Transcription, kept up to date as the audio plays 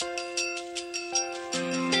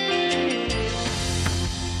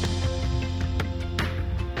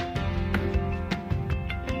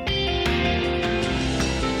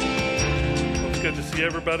you,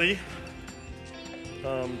 everybody.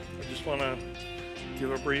 I just want to give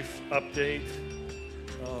a brief update.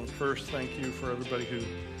 First, thank you for everybody who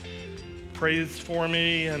prays for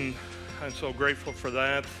me, and I'm so grateful for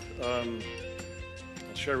that. I'll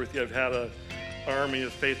share with you, I've had an army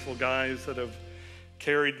of faithful guys that have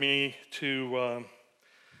carried me to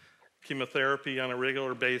chemotherapy on a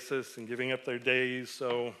regular basis and giving up their days.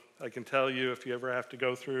 So I can tell you, if you ever have to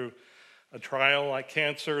go through a trial like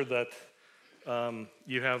cancer, that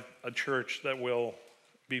you have a church that will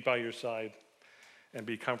be by your side and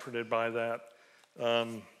be comforted by that.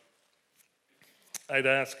 I'd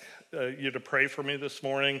ask you to pray for me this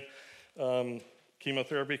morning.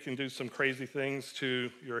 Chemotherapy can do some crazy things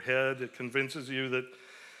to your head. It convinces you that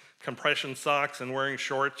compression socks and wearing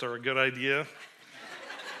shorts are a good idea.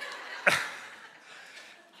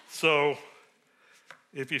 So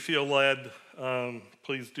if you feel led,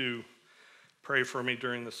 please do pray for me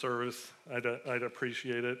during the service. I'd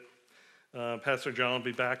appreciate it. Pastor John will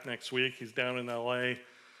be back next week. He's down in LA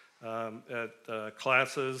at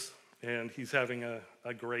classes, and he's having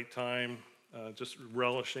a great time, just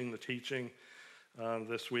relishing the teaching.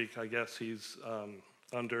 This week, I guess he's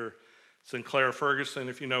under Sinclair Ferguson.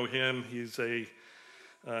 If you know him, he's a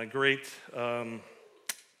great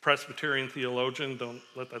Presbyterian theologian. Don't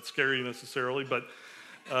let that scare you necessarily, but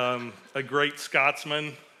a great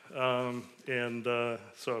Scotsman. And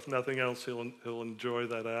so if nothing else, he'll enjoy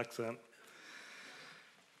that accent.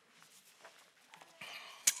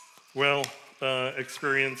 Well,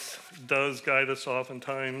 experience does guide us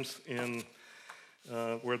oftentimes in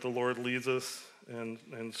where the Lord leads us, and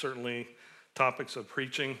certainly topics of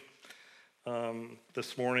preaching.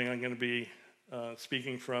 This morning I'm going to be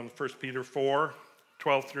speaking from 1 Peter 4,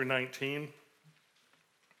 12 through 19.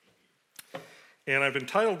 And I've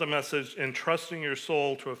entitled the message, Entrusting Your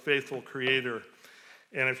Soul to a Faithful Creator.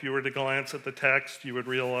 And if you were to glance at the text, you would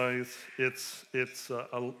realize it's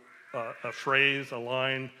a phrase, a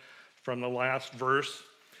line from the last verse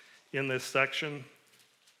in this section.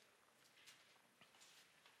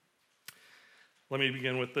 Let me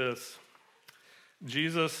begin with this.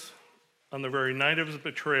 Jesus, on the very night of his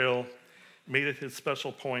betrayal, made it his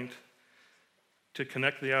special point to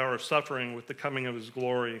connect the hour of suffering with the coming of his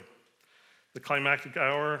glory. The climactic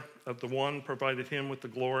hour of the one provided him with the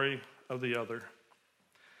glory of the other.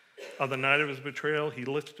 On the night of his betrayal, he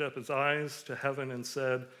lifted up his eyes to heaven and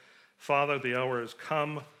said, Father, the hour has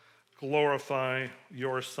come. Glorify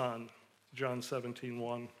your Son. John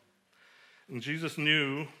 17:1. And Jesus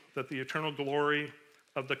knew that the eternal glory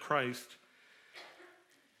of the Christ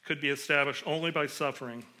could be established only by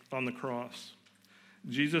suffering on the cross.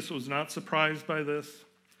 Jesus was not surprised by this.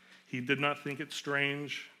 He did not think it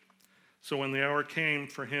strange. So when the hour came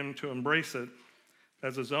for him to embrace it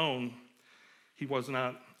as his own, he was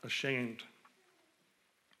not ashamed.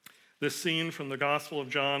 This scene from the Gospel of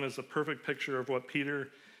John is a perfect picture of what Peter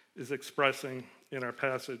is expressing in our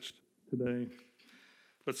passage today.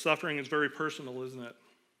 But suffering is very personal, isn't it?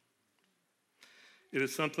 It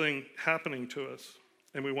is something happening to us,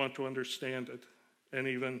 and we want to understand it and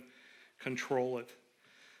even control it.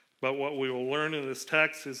 But what we will learn in this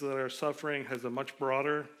text is that our suffering has a much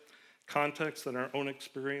broader context than our own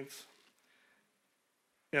experience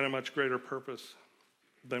and a much greater purpose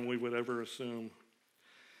than we would ever assume.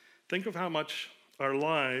 Think of how much our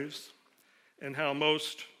lives and how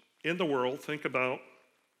most in the world think about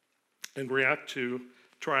and react to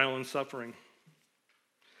trial and suffering.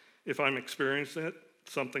 If I'm experiencing it,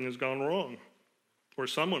 something has gone wrong, or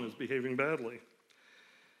someone is behaving badly.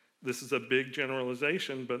 This is a big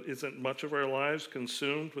generalization, but isn't much of our lives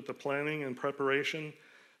consumed with the planning and preparation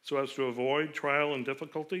so as to avoid trial and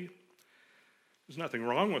difficulty? There's nothing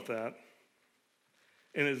wrong with that,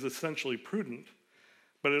 and is essentially prudent,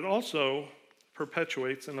 but it also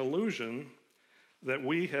perpetuates an illusion that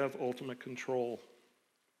we have ultimate control.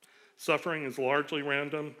 Suffering is largely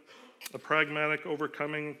random, a pragmatic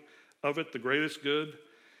overcoming of it, the greatest good,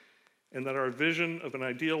 and that our vision of an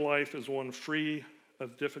ideal life is one free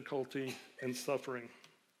of difficulty and suffering.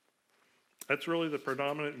 That's really the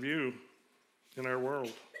predominant view in our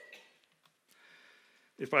world.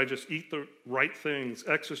 If I just eat the right things,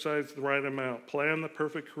 exercise the right amount, plan the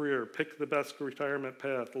perfect career, pick the best retirement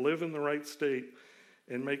path, live in the right state,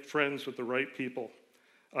 and make friends with the right people,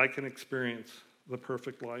 I can experience the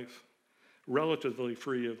perfect life, relatively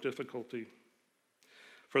free of difficulty.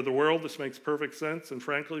 For the world, this makes perfect sense, and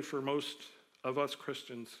frankly, for most of us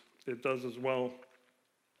Christians, it does as well.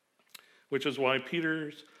 Which is why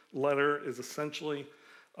Peter's letter is essentially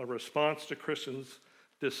a response to Christians'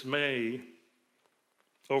 dismay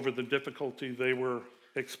over the difficulty they were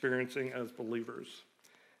experiencing as believers.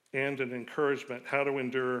 and an encouragement how to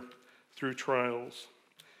endure through trials.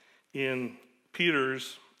 In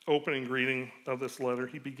Peter's opening greeting of this letter,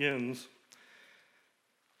 he begins,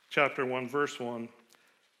 chapter 1, verse 1,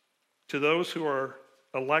 "To those who are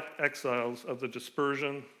elect exiles of the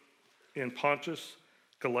dispersion in Pontus,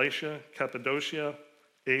 Galatia, Cappadocia,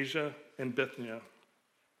 Asia, and Bithynia,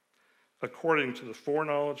 according to the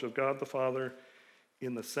foreknowledge of God the Father,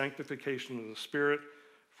 in the sanctification of the Spirit,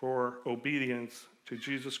 for obedience to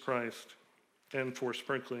Jesus Christ, and for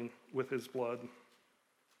sprinkling with his blood."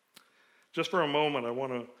 Just for a moment, I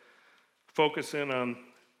want to focus in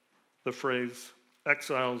on the phrase,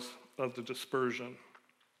 exiles of the dispersion.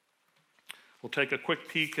 We'll take a quick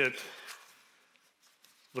peek at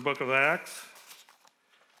the book of Acts.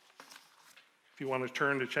 If you want to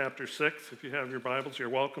turn to chapter 6, if you have your Bibles, you're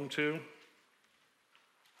welcome to.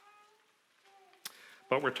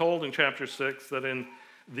 But we're told in chapter 6 that in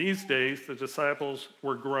these days the disciples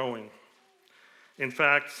were growing. In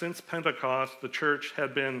fact, since Pentecost, the church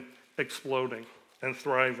had been exploding and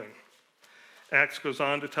thriving. Acts goes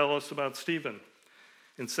on to tell us about Stephen.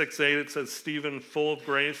 In 6:8 it says, "Stephen, full of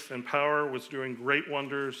grace and power, was doing great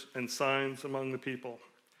wonders and signs among the people."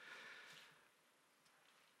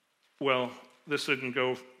 Well, this didn't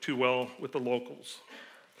go too well with the locals.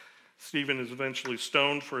 Stephen is eventually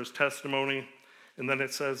stoned for his testimony, and then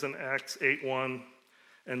it says in Acts 8:1,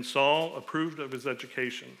 "And Saul approved of his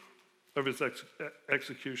execution.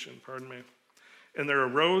 And there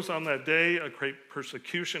arose on that day a great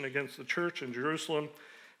persecution against the church in Jerusalem,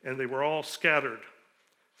 and they were all scattered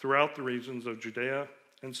throughout the regions of Judea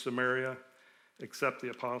and Samaria, except the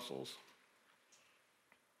apostles."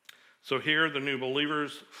 So here, the new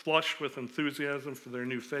believers, flushed with enthusiasm for their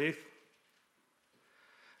new faith,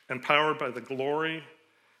 empowered by the glory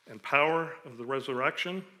and power of the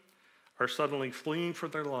resurrection, are suddenly fleeing for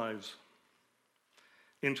their lives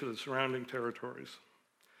into the surrounding territories.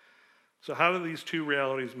 So how do these two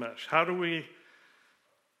realities mesh? How do we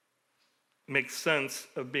make sense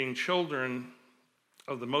of being children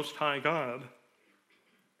of the Most High God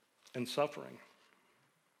and suffering?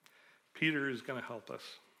 Peter is going to help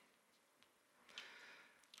us.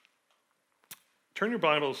 Turn your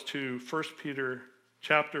Bibles to 1 Peter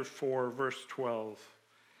chapter 4, verse 12.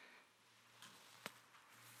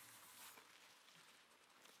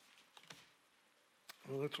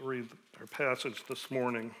 Well, let's read our passage this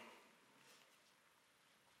morning.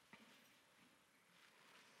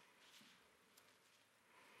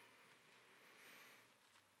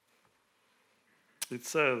 It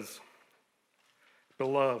says,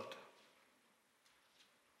 "Beloved,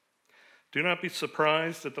 do not be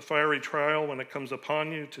surprised at the fiery trial when it comes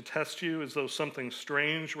upon you to test you as though something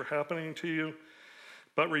strange were happening to you,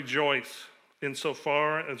 but rejoice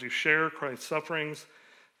insofar as you share Christ's sufferings,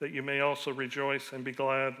 that you may also rejoice and be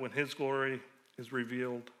glad when his glory is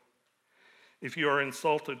revealed. If you are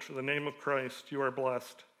insulted for the name of Christ, you are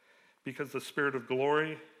blessed, because the Spirit of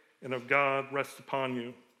glory and of God rests upon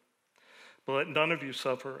you. But let none of you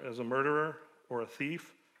suffer as a murderer or a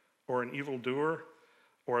thief or an evildoer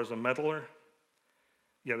or as a meddler.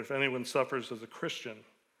 Yet if anyone suffers as a Christian,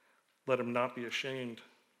 let him not be ashamed,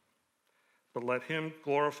 but let him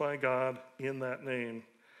glorify God in that name.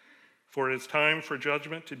 For it is time for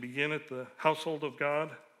judgment to begin at the household of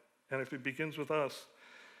God, and if it begins with us,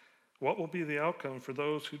 what will be the outcome for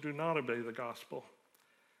those who do not obey the gospel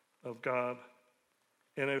of God?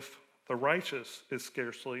 And if the righteous is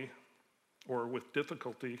scarcely or with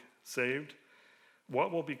difficulty saved,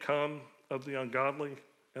 what will become of the ungodly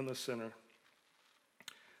and the sinner?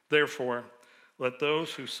 Therefore, let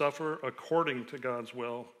those who suffer according to God's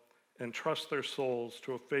will entrust their souls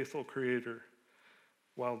to a faithful Creator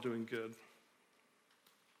while doing good."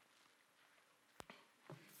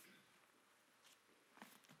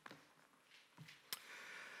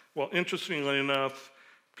 Well, interestingly enough,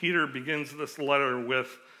 Peter begins this letter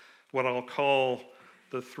with what I'll call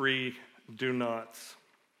the three do nots.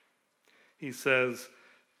 He says,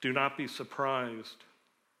 do not be surprised.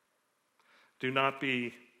 Do not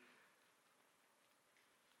be,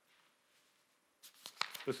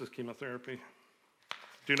 this is chemotherapy.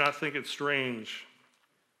 Do not think it strange.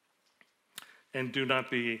 And do not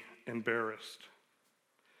be embarrassed.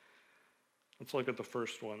 Let's look at the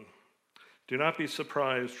first one. Do not be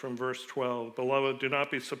surprised from verse 12. Beloved, do not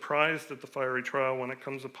be surprised at the fiery trial when it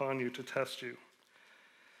comes upon you to test you.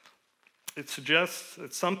 It suggests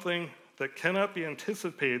it's something that cannot be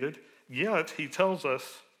anticipated, yet he tells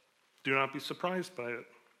us, do not be surprised by it.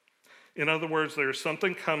 In other words, there is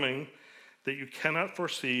something coming that you cannot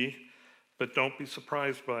foresee, but don't be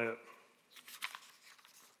surprised by it.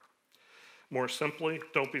 More simply,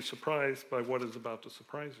 don't be surprised by what is about to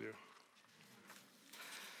surprise you.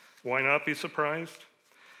 Why not be surprised?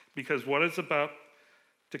 Because what is about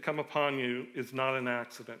to come upon you is not an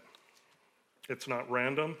accident. It's not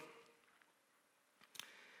random.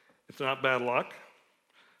 It's not bad luck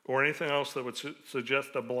or anything else that would suggest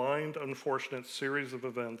a blind, unfortunate series of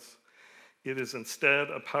events. It is instead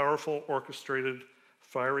a powerful, orchestrated,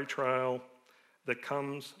 fiery trial that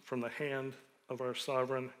comes from the hand of our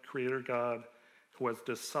sovereign Creator God, who has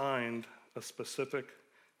designed a specific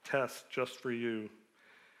test just for you.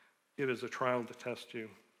 It is a trial to test you.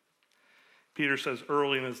 Peter says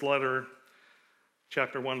early in his letter,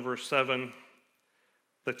 chapter 1, verse 7,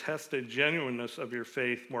 the tested genuineness of your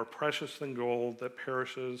faith, more precious than gold that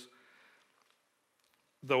perishes,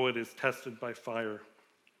 though it is tested by fire,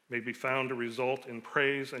 may be found to result in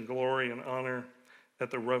praise and glory and honor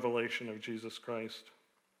at the revelation of Jesus Christ.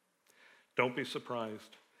 Don't be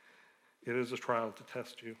surprised. It is a trial to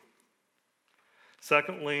test you.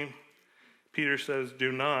 Secondly, Peter says,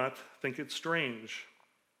 do not think it strange.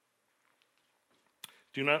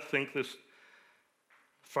 Do not think this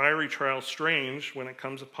fiery trial strange when it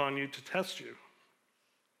comes upon you to test you.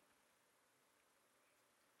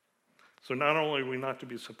 So not only are we not to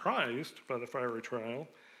be surprised by the fiery trial,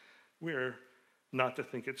 we are not to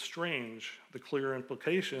think it strange. The clear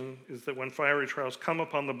implication is that when fiery trials come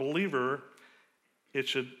upon the believer, it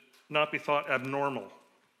should not be thought abnormal.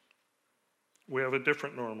 We have a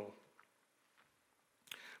different normal.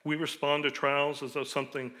 We respond to trials as though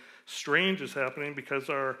something strange is happening because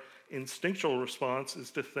our instinctual response is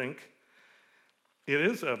to think it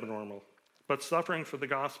is abnormal. But suffering for the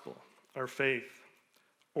gospel, our faith,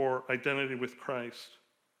 or identity with Christ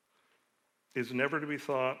is never to be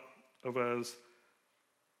thought of as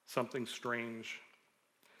something strange.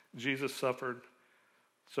 Jesus suffered,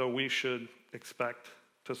 so we should expect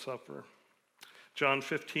to suffer. John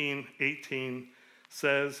 15:18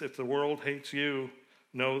 says, if the world hates you,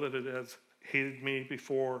 know that it has hated me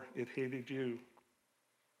before it hated you.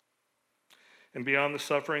 And beyond the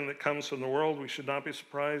suffering that comes from the world, we should not be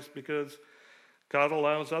surprised because God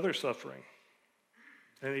allows other suffering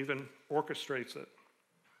and even orchestrates it.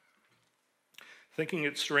 Thinking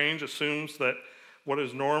it strange assumes that what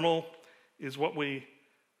is normal is what we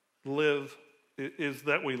live, is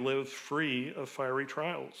that we live free of fiery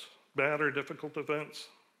trials, bad or difficult events.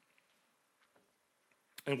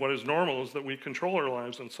 And what is normal is that we control our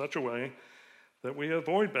lives in such a way that we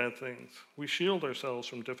avoid bad things. We shield ourselves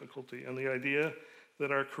from difficulty. And the idea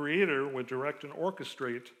that our Creator would direct and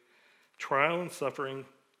orchestrate trial and suffering,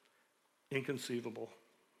 inconceivable.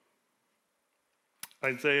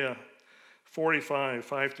 Isaiah 45,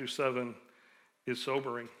 5-7 is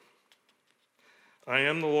sobering. I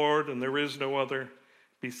am the Lord, and there is no other.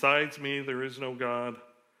 Besides me, there is no God.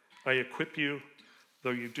 I equip you,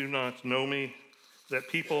 though you do not know me, that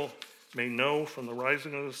people may know from the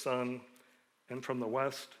rising of the sun and from the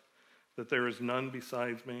west that there is none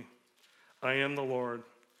besides me. I am the Lord.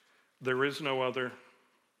 There is no other.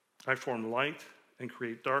 I form light and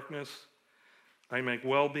create darkness. I make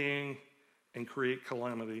well-being and create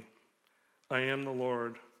calamity. I am the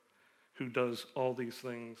Lord who does all these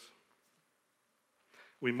things.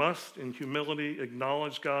 We must, in humility,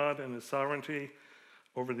 acknowledge God and His sovereignty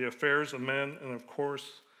over the affairs of men and, of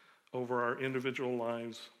course, over our individual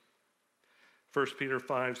lives. 1 Peter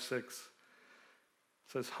 5:6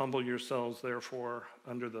 says, humble yourselves, therefore,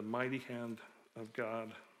 under the mighty hand of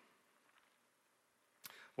God.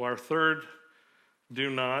 Well, our third do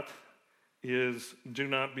not is do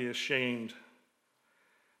not be ashamed.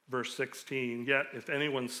 Verse 16, yet if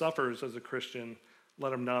anyone suffers as a Christian,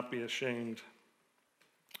 let him not be ashamed.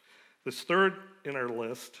 This third in our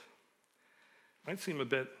list might seem a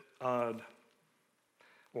bit odd.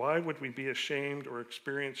 Why would we be ashamed or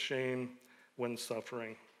experience shame when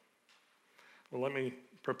suffering? Well, let me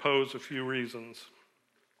propose a few reasons.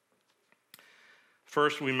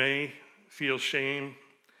 First, we may feel shame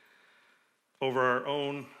over our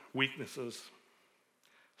own weaknesses.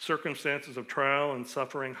 Circumstances of trial and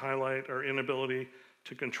suffering highlight our inability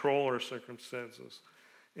to control our circumstances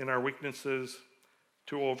and our weaknesses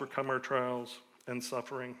to overcome our trials and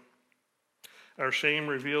suffering. Our shame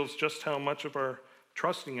reveals just how much of our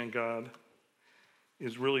trusting in God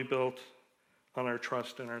is really built on our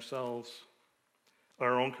trust in ourselves,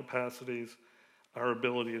 our own capacities, our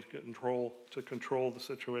ability to control the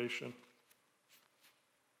situation.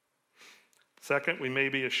 Second, we may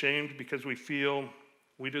be ashamed because we feel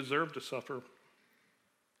we deserve to suffer.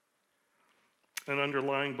 An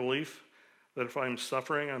underlying belief that if I'm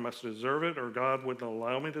suffering, I must deserve it, or God wouldn't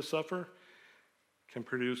allow me to suffer, can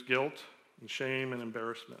produce guilt and shame and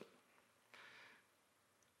embarrassment.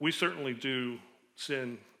 We certainly do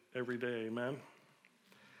sin every day, amen?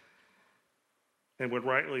 And would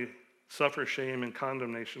rightly suffer shame and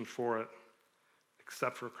condemnation for it,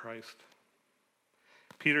 except for Christ.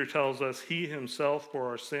 Peter tells us he himself bore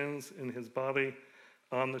our sins in his body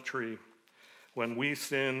on the tree. When we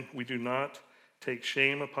sin, we do not take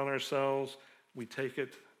shame upon ourselves. We take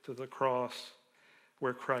it to the cross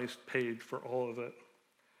where Christ paid for all of it.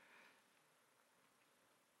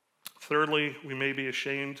 Thirdly, we may be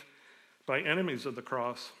ashamed by enemies of the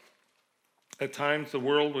cross. At times, the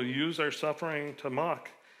world will use our suffering to mock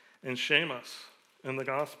and shame us in the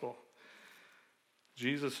gospel.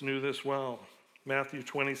 Jesus knew this well. Matthew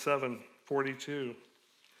 27:42.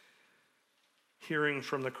 Hearing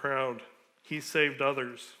from the crowd, he saved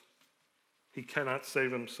others. He cannot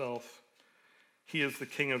save himself. He is the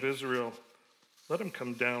King of Israel. Let him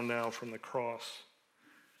come down now from the cross,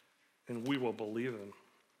 and we will believe him.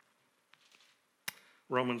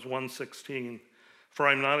 Romans 1:16. For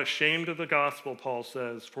I'm not ashamed of the gospel, Paul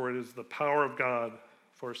says, for it is the power of God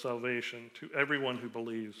for salvation to everyone who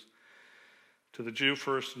believes, to the Jew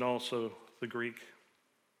first and also the Greek.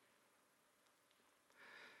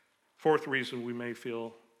 Fourth reason we may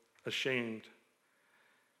feel ashamed.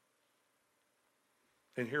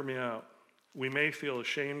 And hear me out. We may feel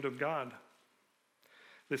ashamed of God.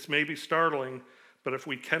 This may be startling, but if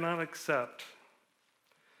we cannot accept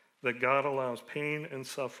that God allows pain and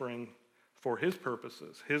suffering for his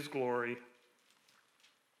purposes, his glory,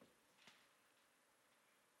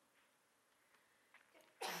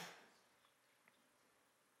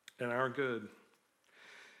 and our good,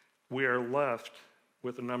 we are left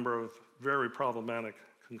with a number of very problematic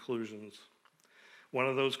conclusions. One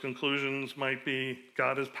of those conclusions might be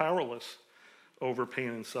God is powerless over pain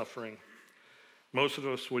and suffering. Most of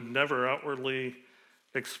us would never outwardly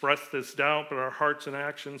express this doubt, but our hearts and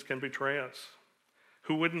actions can betray us.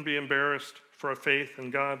 Who wouldn't be embarrassed for a faith in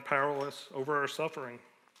God powerless over our suffering?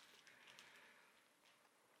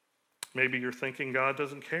 Maybe you're thinking God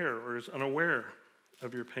doesn't care or is unaware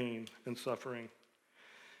of your pain and suffering.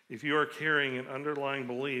 If you are carrying an underlying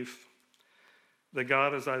belief that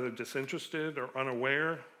God is either disinterested or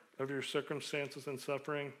unaware of your circumstances and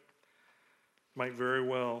suffering, might very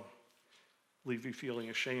well leave you feeling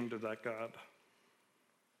ashamed of that God.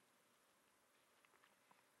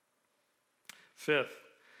 Fifth,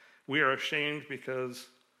 we are ashamed because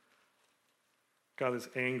God is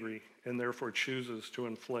angry and therefore chooses to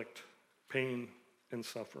inflict pain and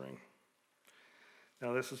suffering.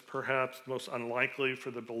 Now, this is perhaps most unlikely for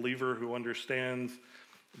the believer who understands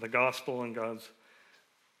the gospel and God's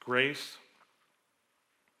grace.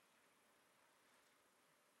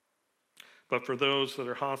 But for those that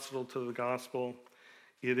are hostile to the gospel,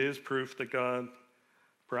 it is proof that God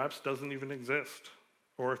perhaps doesn't even exist.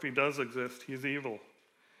 Or if he does exist, he's evil.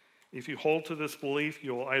 If you hold to this belief,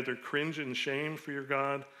 you will either cringe in shame for your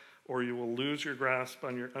God, or you will lose your grasp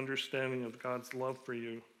on your understanding of God's love for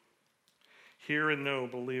you. Hear and know,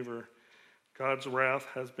 believer, God's wrath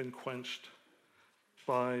has been quenched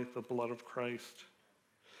by the blood of Christ.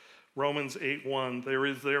 Romans 8:1, there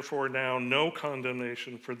is therefore now no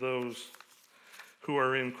condemnation for those who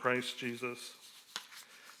are in Christ Jesus.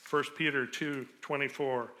 1 Peter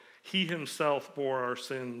 2:24, he himself bore our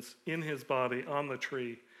sins in his body on the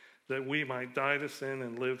tree, that we might die to sin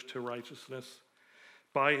and live to righteousness.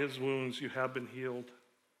 By his wounds you have been healed.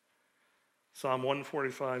 Psalm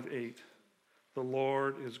 145:8, the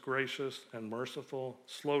Lord is gracious and merciful,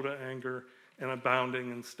 slow to anger, and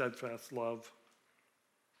abounding in steadfast love.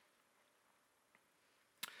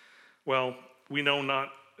 Well, we know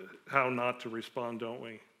how not to respond, don't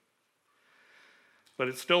we? But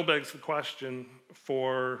it still begs the question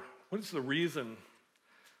for what is the reason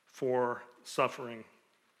for suffering?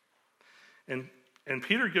 And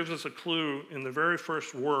Peter gives us a clue in the very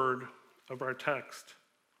first word of our text.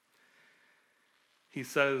 He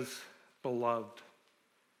says, beloved.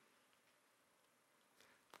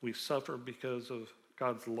 We suffer because of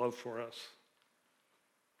God's love for us.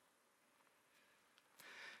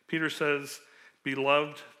 Peter says,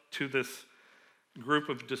 beloved, to this group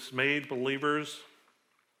of dismayed believers.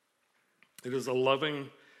 It is a loving,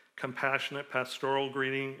 compassionate, pastoral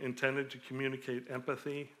greeting intended to communicate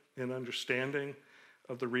empathy and understanding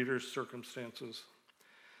of the reader's circumstances.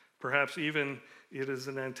 Perhaps even it is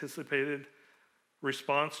an anticipated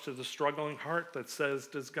response to the struggling heart that says,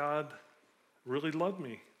 does God really love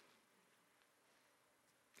me?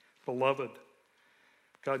 Beloved,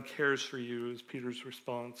 God cares for you is Peter's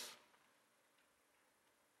response.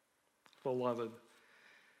 Beloved,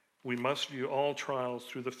 we must view all trials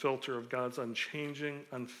through the filter of God's unchanging,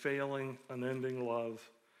 unfailing, unending love.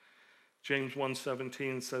 James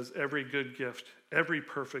 1:17 says, every good gift, every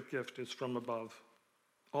perfect gift is from above,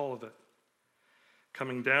 all of it,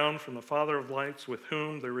 coming down from the Father of lights, with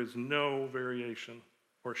whom there is no variation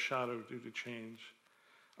or shadow due to change.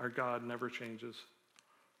 Our God never changes.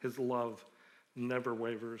 His love never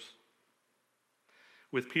wavers.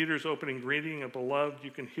 With Peter's opening greeting of beloved,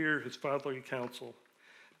 you can hear his fatherly counsel.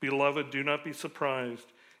 Beloved, do not be surprised.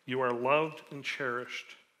 You are loved and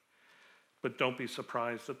cherished, but don't be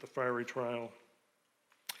surprised at the fiery trial.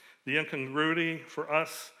 The incongruity for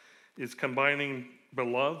us is combining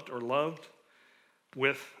beloved or loved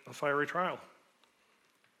with a fiery trial.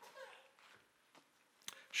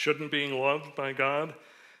 Shouldn't being loved by God,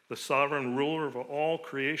 the sovereign ruler of all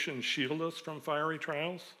creation, shield us from fiery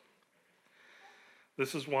trials?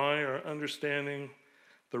 This is why our understanding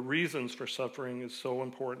the reasons for suffering is so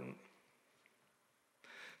important.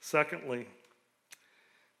 Secondly,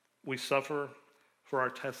 we suffer for our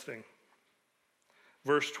testing.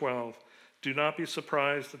 Verse 12, do not be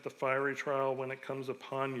surprised at the fiery trial when it comes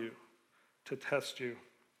upon you to test you.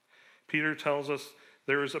 Peter tells us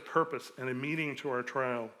there is a purpose and a meaning to our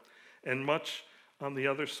trial, and much on the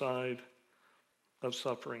other side of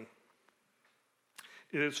suffering.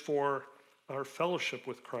 It is for our fellowship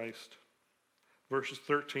with Christ. Verses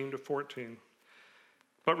 13 to 14.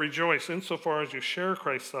 But rejoice insofar as you share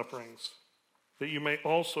Christ's sufferings, that you may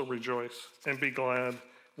also rejoice and be glad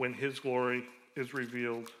when his glory is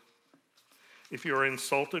revealed. If you are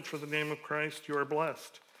insulted for the name of Christ, you are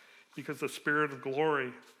blessed, because the Spirit of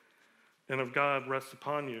glory and of God rests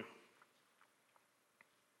upon you.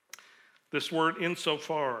 This word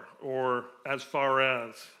insofar, or as far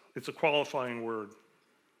as, it's a qualifying word.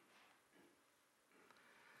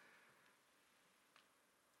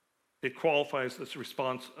 It qualifies this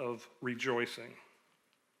response of rejoicing.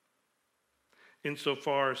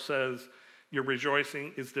 Insofar says your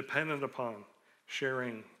rejoicing is dependent upon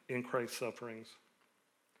sharing in Christ's sufferings.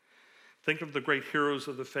 Think of the great heroes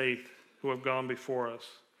of the faith who have gone before us.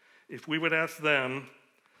 If we would ask them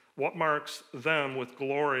what marks them with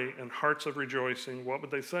glory and hearts of rejoicing, what would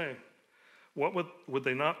they say? What would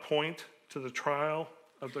they not point to the trial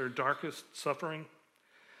of their darkest suffering?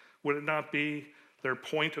 Would it not be their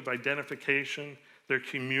point of identification, their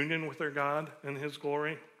communion with their God and his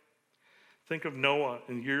glory? Think of Noah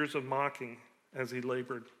in years of mocking as he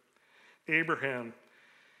labored. Abraham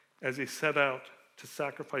as he set out to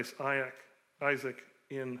sacrifice Isaac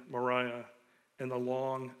in Moriah, and the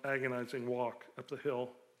long, agonizing walk up the hill.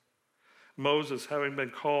 Moses, having been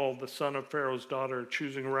called the son of Pharaoh's daughter,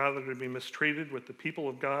 choosing rather to be mistreated with the people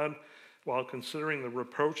of God while considering the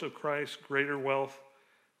reproach of Christ greater wealth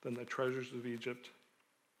than the treasures of Egypt.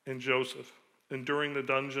 And Joseph, enduring the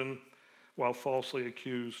dungeon while falsely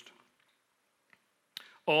accused.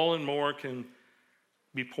 All and more can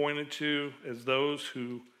be pointed to as those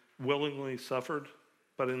who willingly suffered,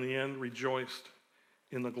 but in the end rejoiced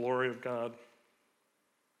in the glory of God.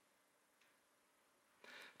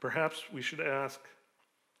 Perhaps we should ask,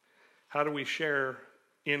 how do we share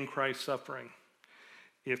in Christ's suffering?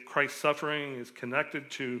 If Christ's suffering is connected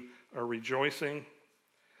to our rejoicing,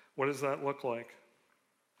 what does that look like?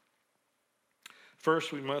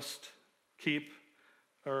 First, we must keep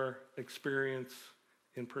our experience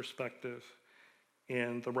in perspective.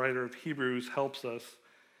 And the writer of Hebrews helps us.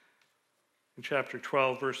 In chapter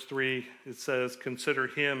 12, verse 3, it says, consider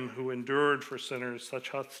him who endured for sinners such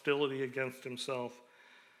hostility against himself,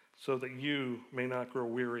 so that you may not grow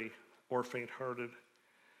weary or faint-hearted.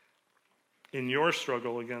 In your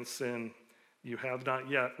struggle against sin, you have not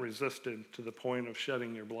yet resisted to the point of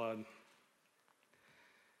shedding your blood.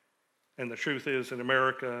 And the truth is, in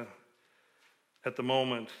America, at the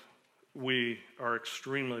moment, we are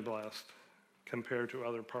extremely blessed compared to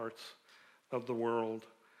other parts of the world.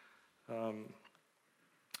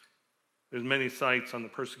 There's many sites on the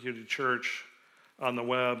persecuted church on the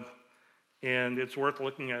web, and it's worth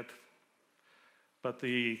looking at. But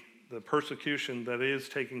the persecution that is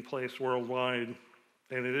taking place worldwide,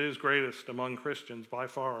 and it is greatest among Christians by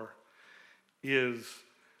far, is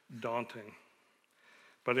daunting.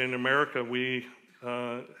 But in America, we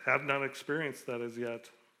have not experienced that as yet.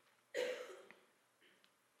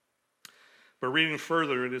 But reading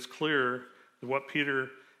further, it is clear that what Peter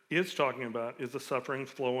is talking about is the suffering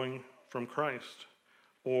flowing from Christ,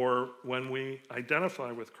 or when we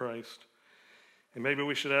identify with Christ. And maybe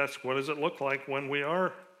we should ask, what does it look like when we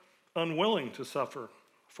are unwilling to suffer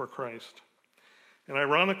for Christ? And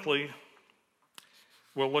ironically,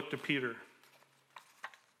 we'll look to Peter.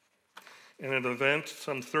 In an event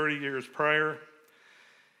some 30 years prior,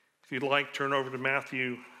 if you'd like, turn over to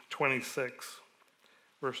Matthew 26,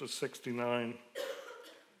 verses 69.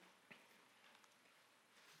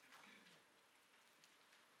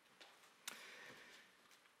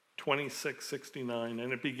 26:69,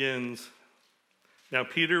 and it begins, "Now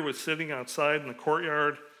Peter was sitting outside in the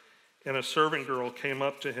courtyard, and a servant girl came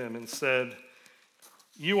up to him and said,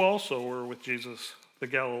 'You also were with Jesus, the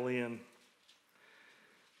Galilean.'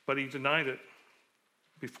 But he denied it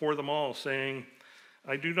before them all, saying,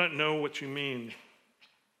 'I do not know what you mean.'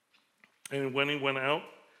 And when he went out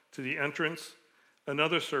to the entrance,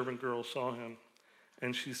 another servant girl saw him,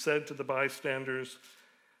 and she said to the bystanders,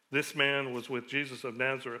 'This man was with Jesus of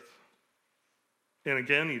Nazareth.' And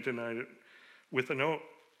again he denied it with an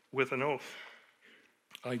oath,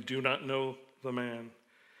 'I do not know the man.'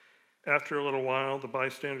 After a little while, the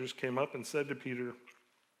bystanders came up and said to Peter,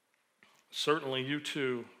 'Certainly you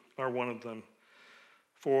too are one of them,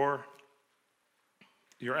 for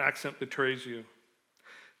your accent betrays you.'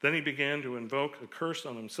 Then he began to invoke a curse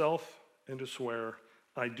on himself and to swear,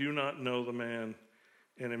 'I do not know the man.'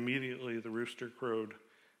 And immediately the rooster crowed.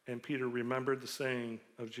 And Peter remembered the saying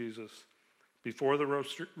of Jesus, 'Before the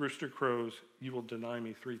rooster crows, you will deny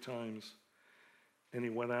me 3 times.' And he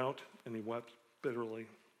went out and he wept bitterly."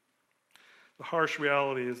 The harsh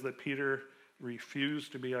reality is that Peter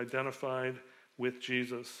refused to be identified with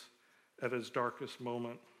Jesus at his darkest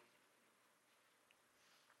moment.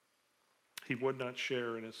 He would not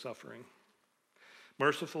share in his suffering.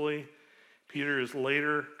 Mercifully, Peter is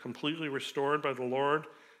later completely restored by the Lord,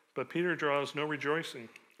 but Peter draws no rejoicing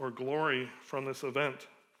or glory from this event,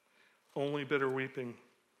 only bitter weeping.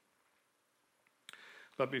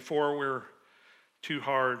 But before we're too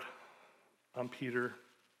hard on Peter,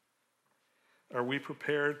 are we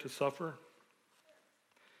prepared to suffer?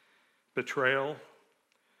 Betrayal,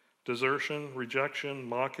 desertion, rejection,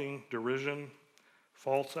 mocking, derision,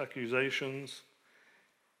 false accusations,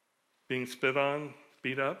 being spit on,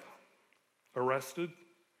 beat up, arrested,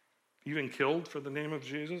 even killed for the name of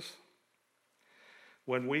Jesus?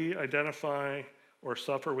 When we identify or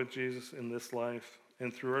suffer with Jesus in this life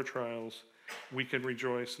and through our trials, we can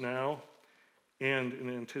rejoice now and in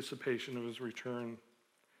anticipation of his return.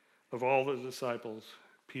 Of all the disciples,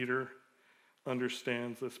 Peter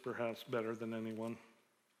understands this perhaps better than anyone.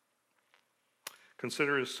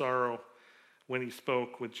 Consider his sorrow when he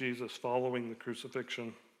spoke with Jesus following the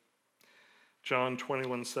crucifixion. John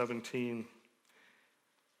 21:17.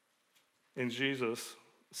 And Jesus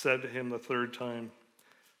said to him the 3rd time,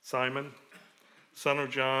 "Simon, son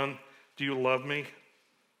of John, do you love me?"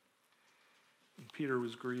 And Peter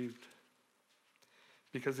was grieved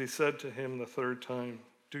because he said to him the 3rd time,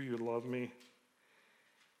 "Do you love me?"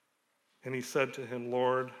 And he said to him,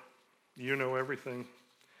 "Lord, you know everything.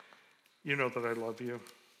 You know that I love you."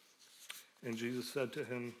 And Jesus said to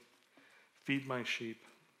him, "Feed my sheep."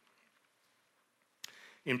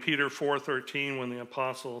 In Peter 4:13, when the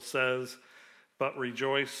apostle says, "But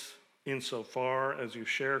rejoice insofar as you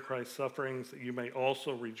share Christ's sufferings, that you may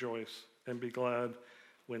also rejoice and be glad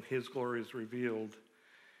when his glory is revealed,"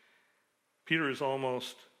 Peter is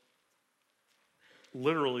almost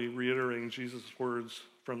literally reiterating Jesus' words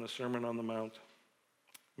from the Sermon on the Mount.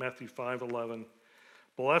 Matthew 5:11,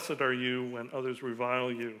 "Blessed are you when others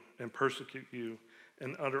revile you and persecute you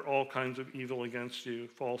and utter all kinds of evil against you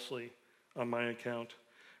falsely on my account.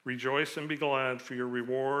 Rejoice and be glad, for your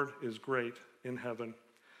reward is great in heaven.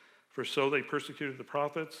 For so they persecuted the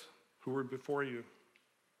prophets who were before you."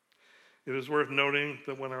 It is worth noting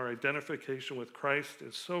that when our identification with Christ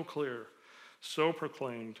is so clear, so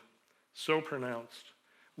proclaimed, so pronounced,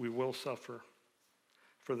 we will suffer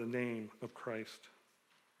for the name of Christ.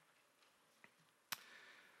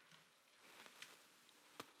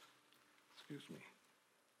 Excuse me.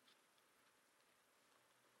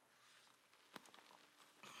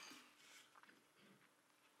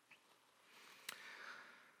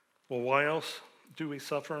 Well, why else do we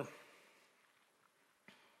suffer?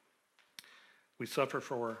 We suffer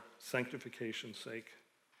for sanctification's sake.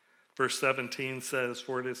 Verse 17 says,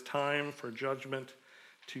 "For it is time for judgment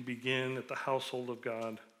to begin at the household of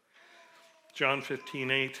God." John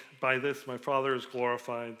 15:8, "By this my Father is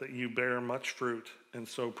glorified, that you bear much fruit, and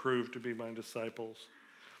so prove to be my disciples."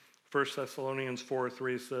 1 Thessalonians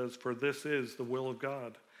 4:3 says, "For this is the will of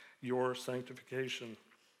God, your sanctification."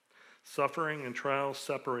 Suffering and trials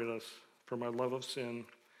separate us from our love of sin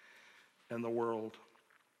and the world.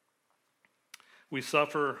 We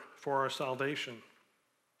suffer for our salvation.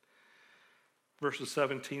 Verses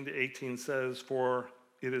 17 to 18 says, "For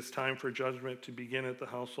it is time for judgment to begin at the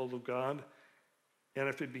household of God. And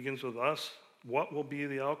if it begins with us, what will be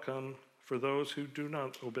the outcome for those who do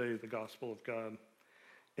not obey the gospel of God?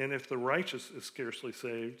 And if the righteous is scarcely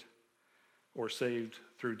saved, or saved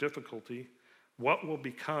through difficulty, what will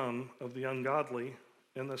become of the ungodly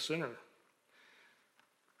and the sinner?"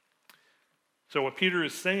 So what Peter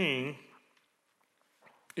is saying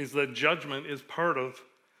is that judgment is part of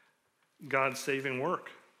God's saving work.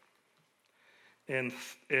 And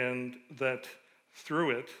that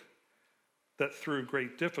through it, that through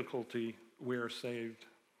great difficulty, we are saved.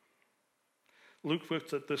 Luke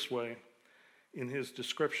puts it this way in his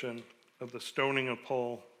description of the stoning of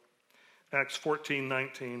Paul. Acts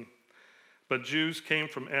 14:19. But Jews came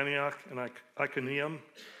from Antioch and Iconium,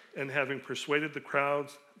 and having persuaded the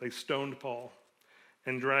crowds, they stoned Paul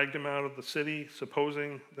and dragged him out of the city,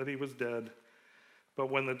 supposing that he was dead. But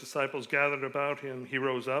when the disciples gathered about him, he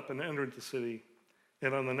rose up and entered the city.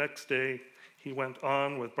 And on the next day, he went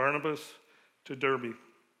on with Barnabas to Derbe.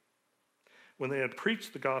 When they had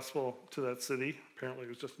preached the gospel to that city, apparently it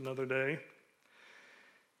was just another day,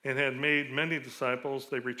 and had made many disciples,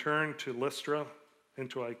 they returned to Lystra and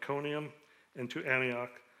to Iconium and to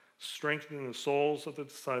Antioch, strengthening the souls of the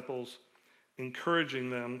disciples, encouraging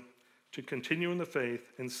them to continue in the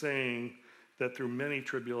faith, and saying that through many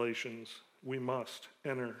tribulations we must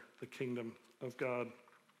enter the kingdom of God.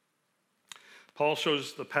 Paul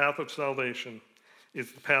shows the path of salvation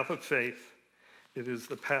is the path of faith. It is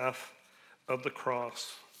the path of the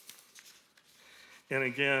cross. And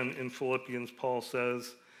again, in Philippians, Paul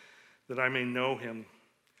says that I may know him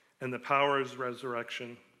and the power of his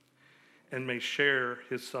resurrection, and may share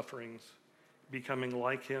his sufferings, becoming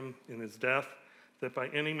like him in his death, that by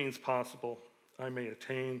any means possible I may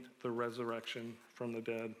attain the resurrection from the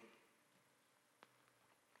dead.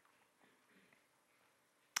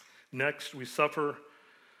 Next, we suffer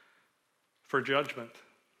for judgment.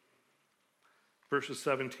 Verses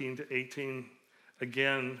 17 to 18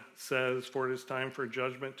 again says, for it is time for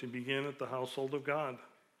judgment to begin at the household of God.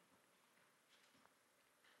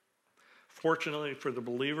 Fortunately for the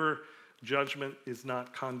believer, judgment is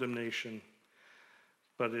not condemnation,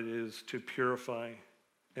 but it is to purify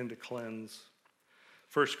and to cleanse.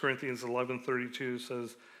 1 Corinthians 11:32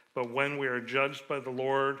 says, but when we are judged by the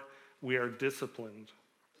Lord, we are disciplined,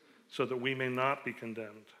 so that we may not be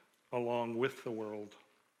condemned along with the world.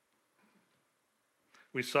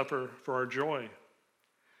 We suffer for our joy,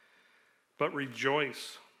 but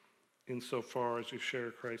rejoice insofar as you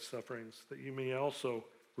share Christ's sufferings, that you may also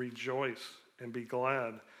rejoice and be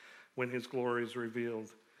glad when his glory is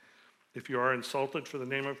revealed. If you are insulted for the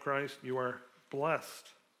name of Christ, you are blessed,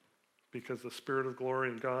 because the Spirit of glory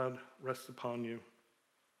of God rests upon you.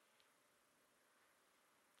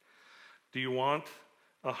 Do you want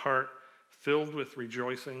a heart filled with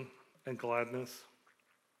rejoicing and gladness?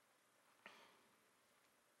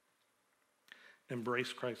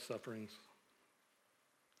 Embrace Christ's sufferings.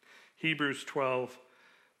 Hebrews 12,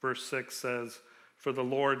 verse 6 says, for the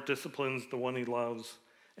Lord disciplines the one he loves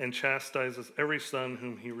and chastises every son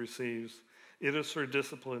whom he receives. It is for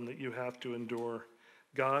discipline that you have to endure.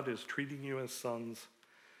 God is treating you as sons.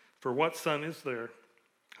 For what son is there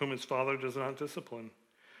whom his father does not discipline?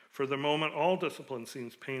 For the moment, all discipline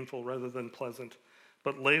seems painful rather than pleasant,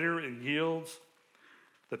 but later it yields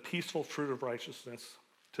the peaceful fruit of righteousness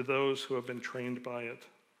to those who have been trained by it.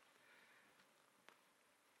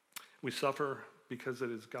 We suffer because it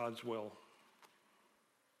is God's will.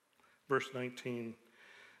 Verse 19,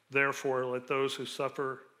 therefore let those who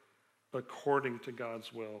suffer according to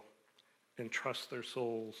God's will entrust their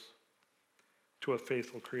souls to a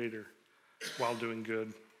faithful Creator while doing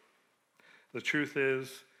good. The truth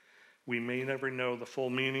is, we may never know the full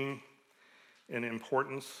meaning and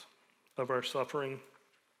importance of our suffering.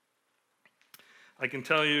 I can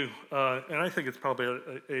tell you, and I think it's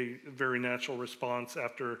probably a very natural response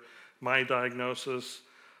after my diagnosis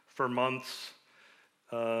for months.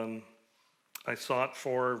 I sought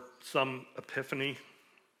for some epiphany.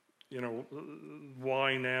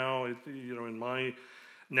 Why now? In my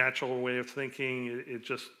natural way of thinking, it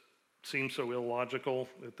just seems so illogical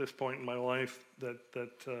at this point in my life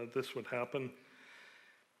that this would happen.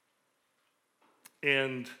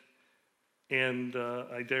 And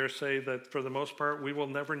I dare say that for the most part, we will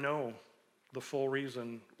never know the full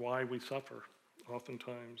reason why we suffer,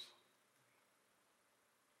 oftentimes.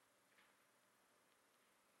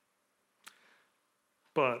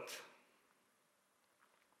 But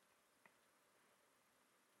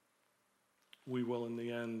we will in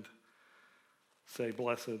the end say,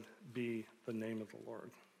 blessed be the name of the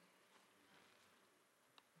Lord.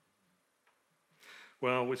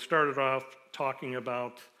 Well, we started off talking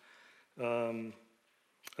about a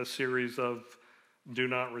series of do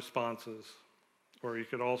not responses, or you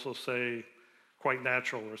could also say quite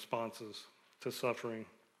natural responses to suffering.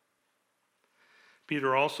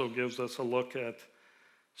 Peter also gives us a look at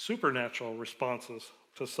supernatural responses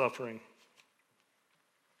to suffering.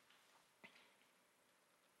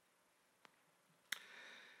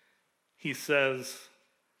 he says,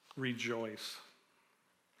 rejoice.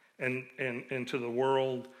 And to the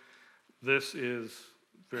world, this is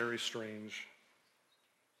very strange.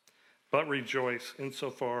 But rejoice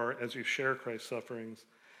insofar as you share Christ's sufferings,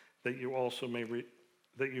 that you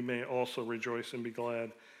may also rejoice and be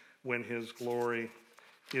glad when his glory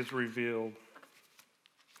is revealed.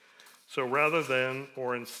 So rather than,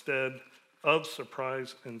 or instead of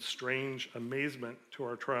surprise and strange amazement to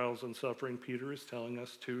our trials and suffering, Peter is telling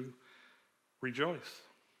us to rejoice.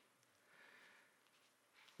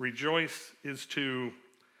 Rejoice is to,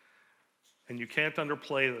 and you can't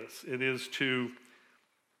underplay this, it is to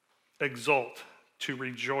exult, to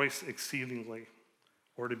rejoice exceedingly,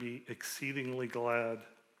 or to be exceedingly glad.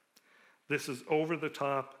 This is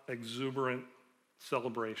over-the-top, exuberant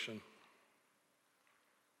celebration.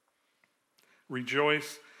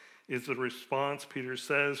 Rejoice is the response, Peter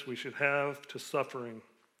says, we should have to suffering.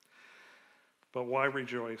 But why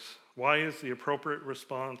rejoice? Why is the appropriate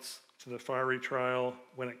response to the fiery trial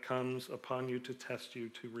when it comes upon you to test you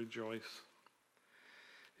to rejoice?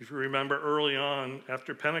 If you remember early on,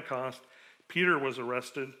 after Pentecost, Peter was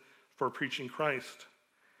arrested for preaching Christ.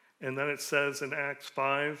 And then it says in Acts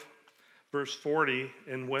 5, verse 40,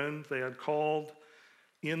 and when they had called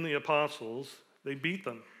in the apostles, they beat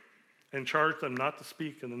them and charged them not to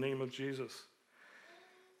speak in the name of Jesus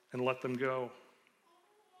and let them go.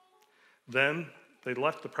 Then they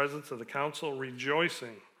left the presence of the council,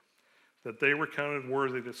 rejoicing that they were counted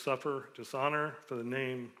worthy to suffer dishonor for the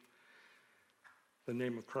name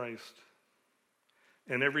of Christ.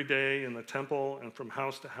 And every day in the temple and from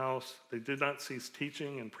house to house, they did not cease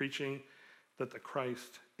teaching and preaching that the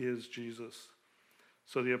Christ is Jesus.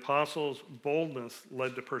 So the apostles' boldness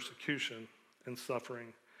led to persecution and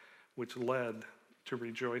suffering, which led to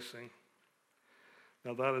rejoicing.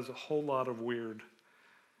 Now that is a whole lot of weird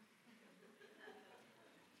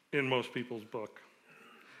in most people's book.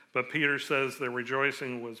 But Peter says their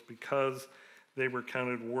rejoicing was because they were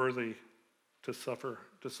counted worthy to suffer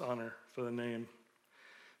dishonor for the name.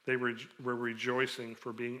 They were rejoicing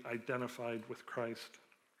for being identified with Christ.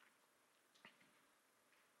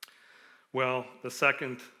 Well, the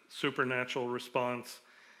second supernatural response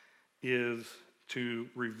is to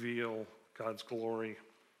reveal God's glory.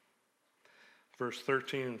 Verse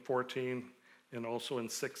 13 and 14, and also in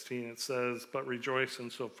 16, it says, but rejoice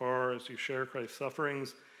insofar as you share Christ's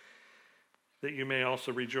sufferings, that you may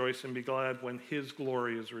also rejoice and be glad when his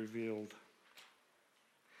glory is revealed.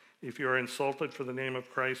 If you are insulted for the name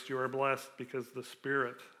of Christ, you are blessed because the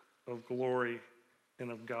Spirit of glory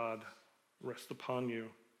and of God rests upon you.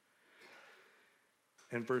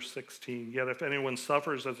 And verse 16, yet if anyone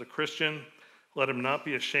suffers as a Christian, let him not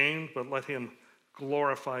be ashamed, but let him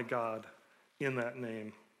glorify God in that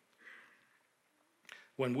name.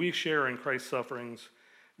 When we share in Christ's sufferings,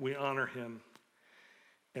 we honor him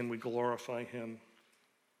and we glorify him.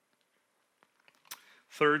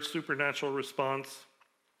 Third supernatural response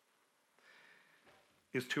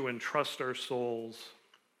is to entrust our souls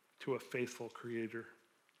to a faithful Creator.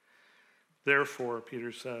 Therefore,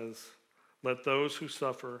 Peter says, let those who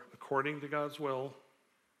suffer according to God's will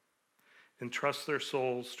entrust their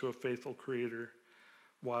souls to a faithful Creator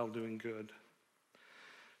while doing good.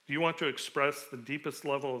 Do you want to express the deepest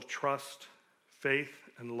level of trust, faith,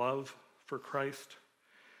 and love for Christ?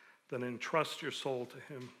 Then entrust your soul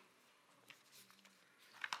to him.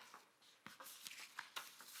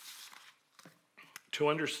 To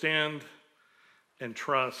understand and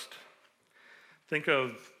trust, think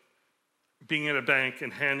of being at a bank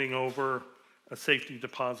and handing over a safety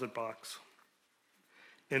deposit box.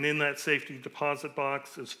 And in that safety deposit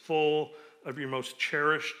box is full of your most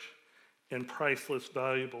cherished and priceless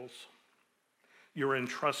valuables. You're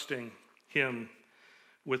entrusting him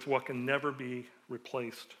with what can never be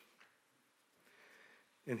replaced.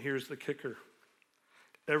 And here's the kicker.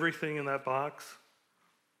 Everything in that box,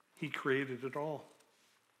 he created it all.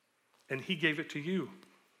 And he gave it to you.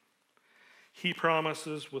 He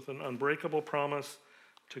promises with an unbreakable promise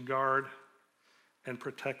to guard and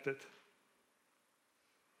protect it.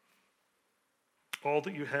 All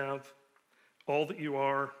that you have, all that you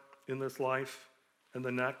are in this life and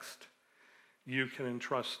the next, you can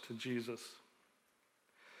entrust to Jesus.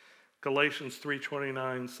 Galatians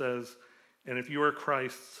 3:29 says, and if you are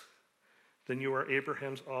Christ's, then you are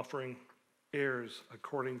Abraham's offering, heirs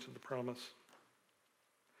according to the promise.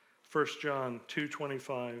 1 John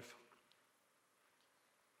 2:25,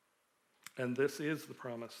 and this is the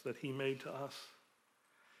promise that he made to us,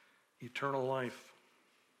 eternal life.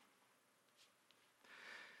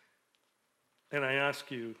 And I ask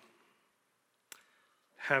you,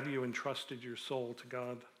 have you entrusted your soul to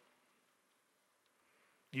God?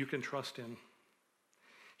 you can trust him.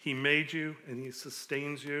 He made you and he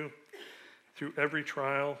sustains you through every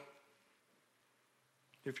trial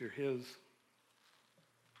if you're his.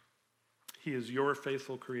 He is your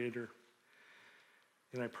faithful creator.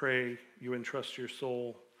 And I pray you entrust your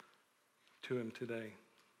soul to him today.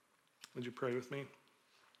 Would you pray with me?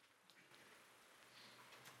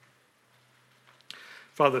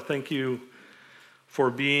 Father, thank you for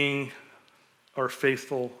being our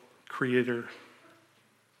faithful creator.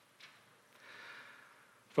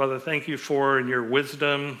 Father, thank you for in your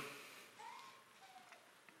wisdom,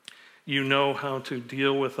 you know how to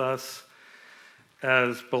deal with us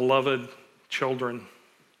as beloved children.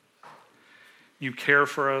 You care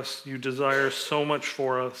for us. You desire so much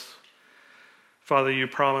for us. Father, you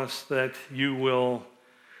promise that you will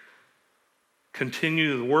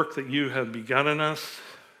continue the work that you have begun in us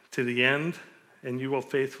to the end, and you will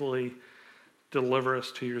faithfully deliver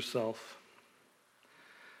us to yourself.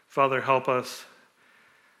 Father, help us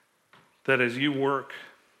that as you work,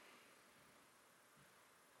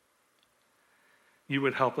 you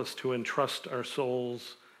would help us to entrust our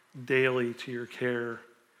souls daily to your care,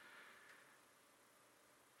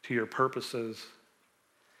 to your purposes,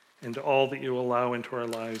 and to all that you allow into our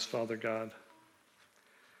lives, Father God.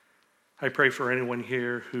 I pray for anyone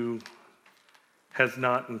here who has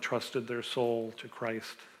not entrusted their soul to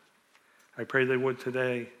Christ. I pray they would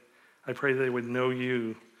today. I pray they would know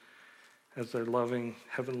you as their loving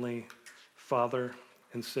heavenly Father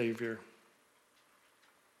and Savior.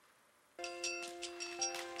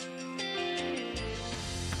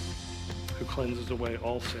 Who cleanses away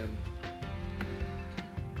all sin.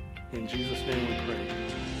 In Jesus' name we pray.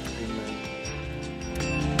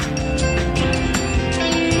 Amen.